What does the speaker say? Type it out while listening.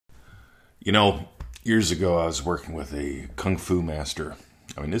You know, years ago I was working with a kung fu master.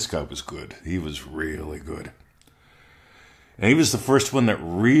 I mean, this guy was good. He was really good. And he was the first one that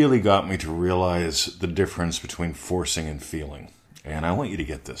really got me to realize the difference between forcing and feeling. And I want you to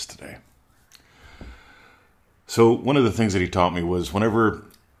get this today. So one of the things that he taught me was whenever,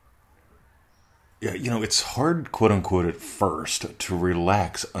 it's hard, quote unquote, at first to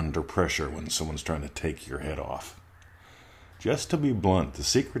relax under pressure when someone's trying to take your head off. Just to be blunt, the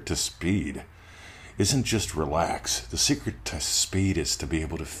secret to speed isn't just relax. The secret to speed is to be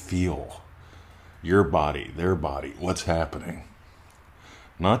able to feel your body, their body, what's happening.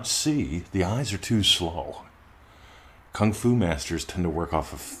 Not see. The eyes are too slow. Kung Fu masters tend to work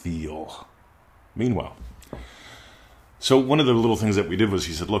off of feel. Meanwhile, so one of the little things that we did was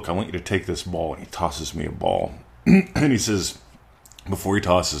he said, look, I want you to take this ball. And he tosses me a ball. And he says, before he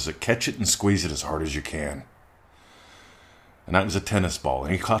tosses it, catch it and squeeze it as hard as you can. And that was a tennis ball.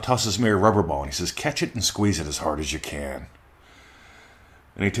 And he tosses me a rubber ball. And he says, catch it and squeeze it as hard as you can.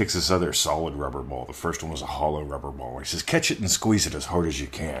 And he takes this other solid rubber ball. The first one was a hollow rubber ball. He says, catch it and squeeze it as hard as you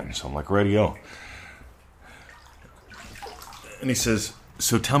can. So I'm like, radio. And he says,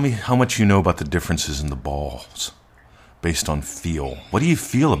 so tell me how much you know about the differences in the balls based on feel. What do you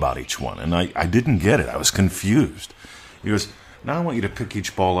feel about each one? And I didn't get it. I was confused. He goes, now I want you to pick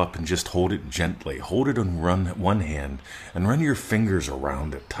each ball up and just hold it gently. Hold it in one hand and run your fingers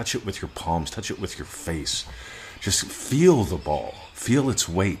around it. Touch it with your palms. Touch it with your face. Just feel the ball. Feel its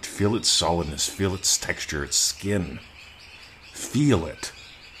weight. Feel its solidness. Feel its texture, its skin. Feel it.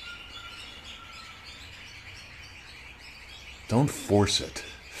 Don't force it.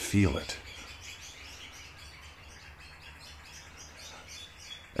 Feel it.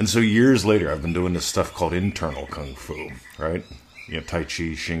 And so years later, I've been doing this stuff called internal kung fu, right? Tai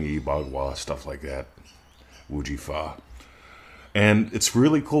Chi, Xingyi, Bagua, stuff like that. Wuji Fa. And it's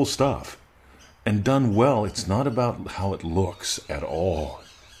really cool stuff. And done well, it's not about how it looks at all.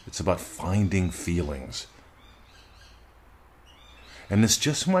 It's about finding feelings. And this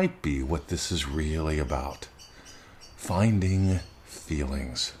just might be what this is really about. Finding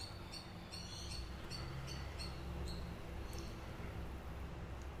feelings.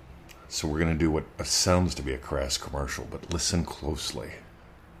 So we're going to do what sounds to be a crass commercial, but listen closely.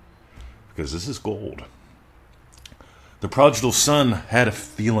 Because this is gold. The prodigal son had a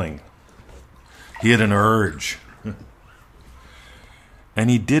feeling. He had an urge. And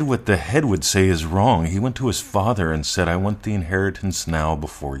he did what the head would say is wrong. He went to his father and said, I want the inheritance now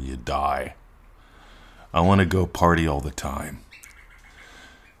before you die. I want to go party all the time.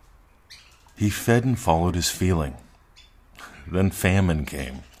 He fed and followed his feeling. Then famine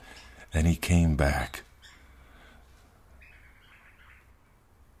came. And he came back.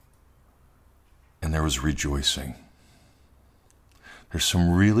 And there was rejoicing. There's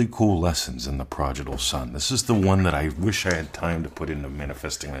some really cool lessons in the prodigal son. This is the one that I wish I had time to put into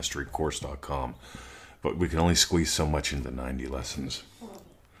manifestingmasterycourse.com. But we can only squeeze so much into 90 lessons.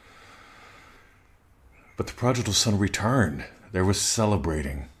 But the prodigal son returned. There was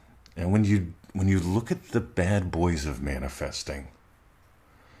celebrating. And when you look at the bad boys of manifesting,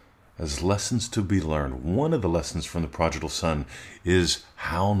 as lessons to be learned, one of the lessons from the prodigal son is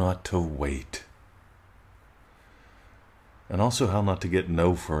how not to wait. And also how not to get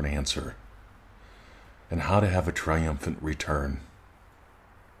no for an answer. And how to have a triumphant return.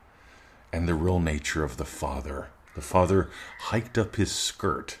 And the real nature of the father. The father hiked up his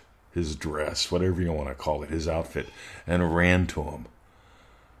skirt, his dress, whatever you want to call it, his outfit, and ran to him.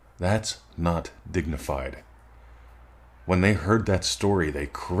 That's not dignified. When they heard that story, they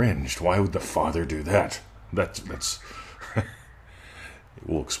cringed. Why would the father do that? That's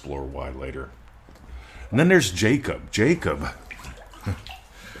We'll explore why later. And then there's Jacob. Jacob,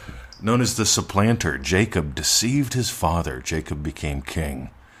 known as the supplanter. Jacob deceived his father. Jacob became king.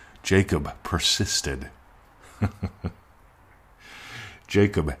 Jacob persisted.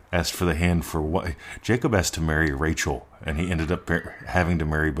 Jacob asked for the hand for what? Jacob asked to marry Rachel, and he ended up having to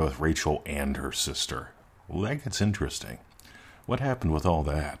marry both Rachel and her sister. Well, that gets interesting. What happened with all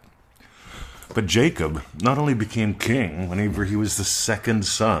that? But Jacob not only became king whenever he was the second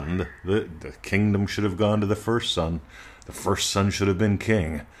son, the kingdom should have gone to the first son. The first son should have been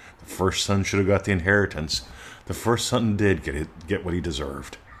king. The first son should have got the inheritance. The first son did get what he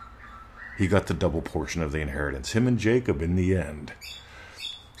deserved. He got the double portion of the inheritance. Him and Jacob in the end.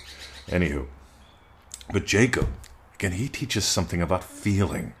 Anywho. But Jacob, again, he teaches something about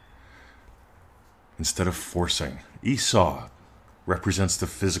feeling instead of forcing. Esau represents the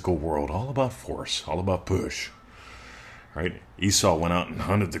physical world, all about force, all about push, right? Esau went out and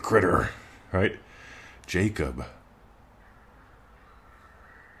hunted the critter, right? Jacob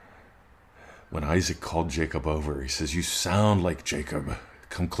When Isaac called Jacob over, he says, "You sound like Jacob.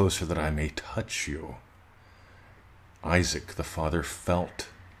 Come closer that I may touch you." Isaac, the father, felt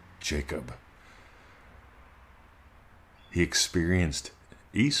Jacob. He experienced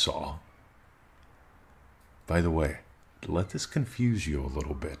Esau. By the way, let this confuse you a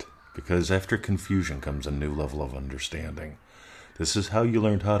little bit, because after confusion comes a new level of understanding. This is how you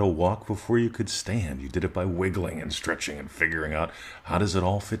learned how to walk before you could stand. You did it by wiggling and stretching and figuring out how does it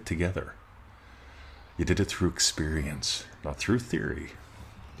all fit together. You did it through experience, not through theory.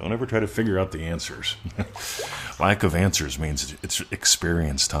 Don't ever try to figure out the answers. Lack of answers means it's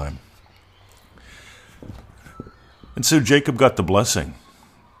experience time. And so Jacob got the blessing.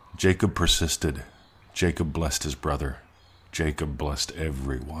 Jacob persisted. Jacob blessed his brother. Jacob blessed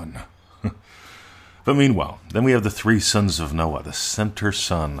everyone. But meanwhile, then we have the three sons of Noah, the center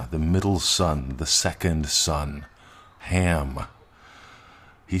son, the middle son, the second son, Ham.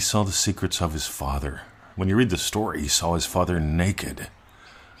 He saw the secrets of his father. When you read the story, he saw his father naked.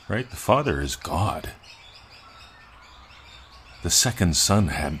 Right? The father is God. The second son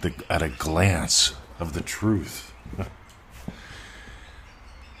had at a glance of the truth.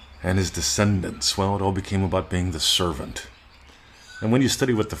 And his descendants, well, it all became about being the servant. And when you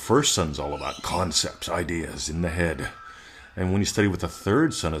study what the first son's all about, concepts, ideas in the head. And when you study what the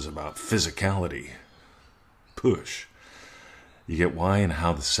third son is about, physicality, push, you get why and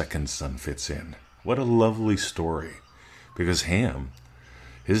how the second son fits in. What a lovely story. Because Ham,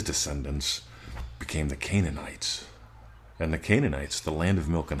 his descendants, became the Canaanites. And the Canaanites, the land of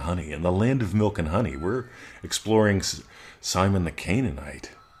milk and honey. And the land of milk and honey, we're exploring Simon the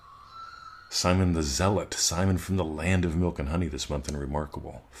Canaanite, Simon the Zealot, Simon from the land of milk and honey this month in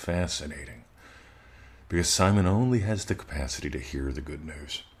Remarkable. Fascinating. Because Simon only has the capacity to hear the good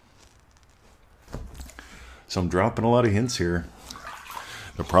news. So I'm dropping a lot of hints here.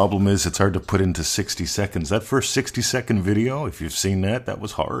 The problem is it's hard to put into 60 seconds. That first 60-second video, if you've seen that, that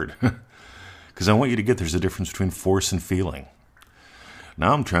was hard. Because I want you to get there's a difference between force and feeling.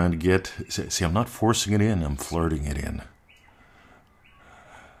 Now I'm trying to get... See, I'm not forcing it in. I'm flirting it in.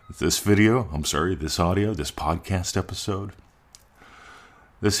 This video, this audio, this podcast episode,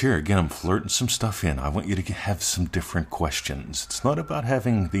 this here, again, I'm flirting some stuff in. I want you to have some different questions. It's not about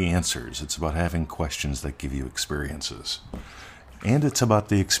having the answers. It's about having questions that give you experiences. And it's about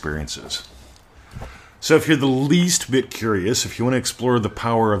the experiences. So if you're the least bit curious, if you want to explore the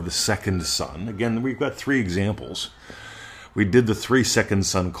power of the second son, again, we've got three examples. We did the 3 second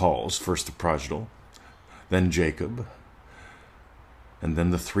son calls. First the prodigal, then Jacob, and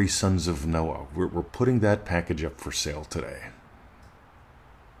then the 3 sons of Noah. We're putting that package up for sale today.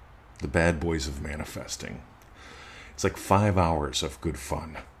 The bad boys of manifesting. It's like 5 hours of good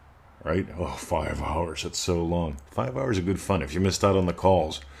fun, right? Oh, 5 hours. It's so long. 5 hours of good fun. If you missed out on the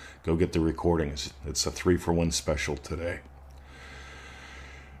calls, go get the recordings. It's a 3-for-1 special today.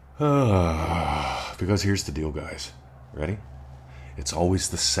 Because here's the deal, guys. Ready? It's always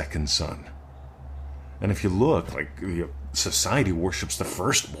the second son. And if you look, like, society worships the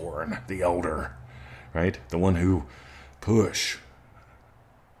firstborn, the elder, right? The one who push.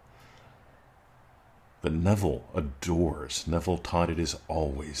 But Neville adores. Neville taught it is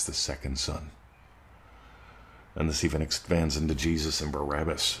always the second son. And this even expands into Jesus and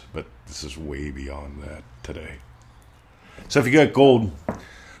Barabbas, but this is way beyond that today. So if you got gold,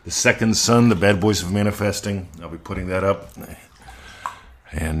 the second son, the bad boys of manifesting, I'll be putting that up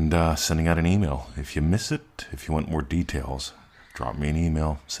and sending out an email. If you miss it, if you want more details, drop me an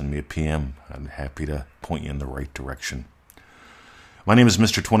email, send me a PM. I'm happy to point you in the right direction. My name is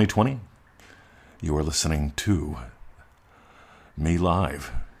Mr. 2020. You are listening to me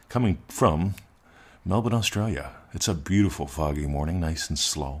live, coming from Melbourne, Australia. It's a beautiful foggy morning, nice and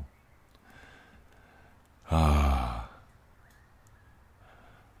slow.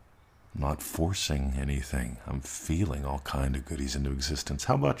 Not forcing anything. I'm feeling all kind of goodies into existence.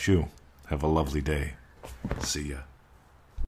 How about you? Have a lovely day. See ya.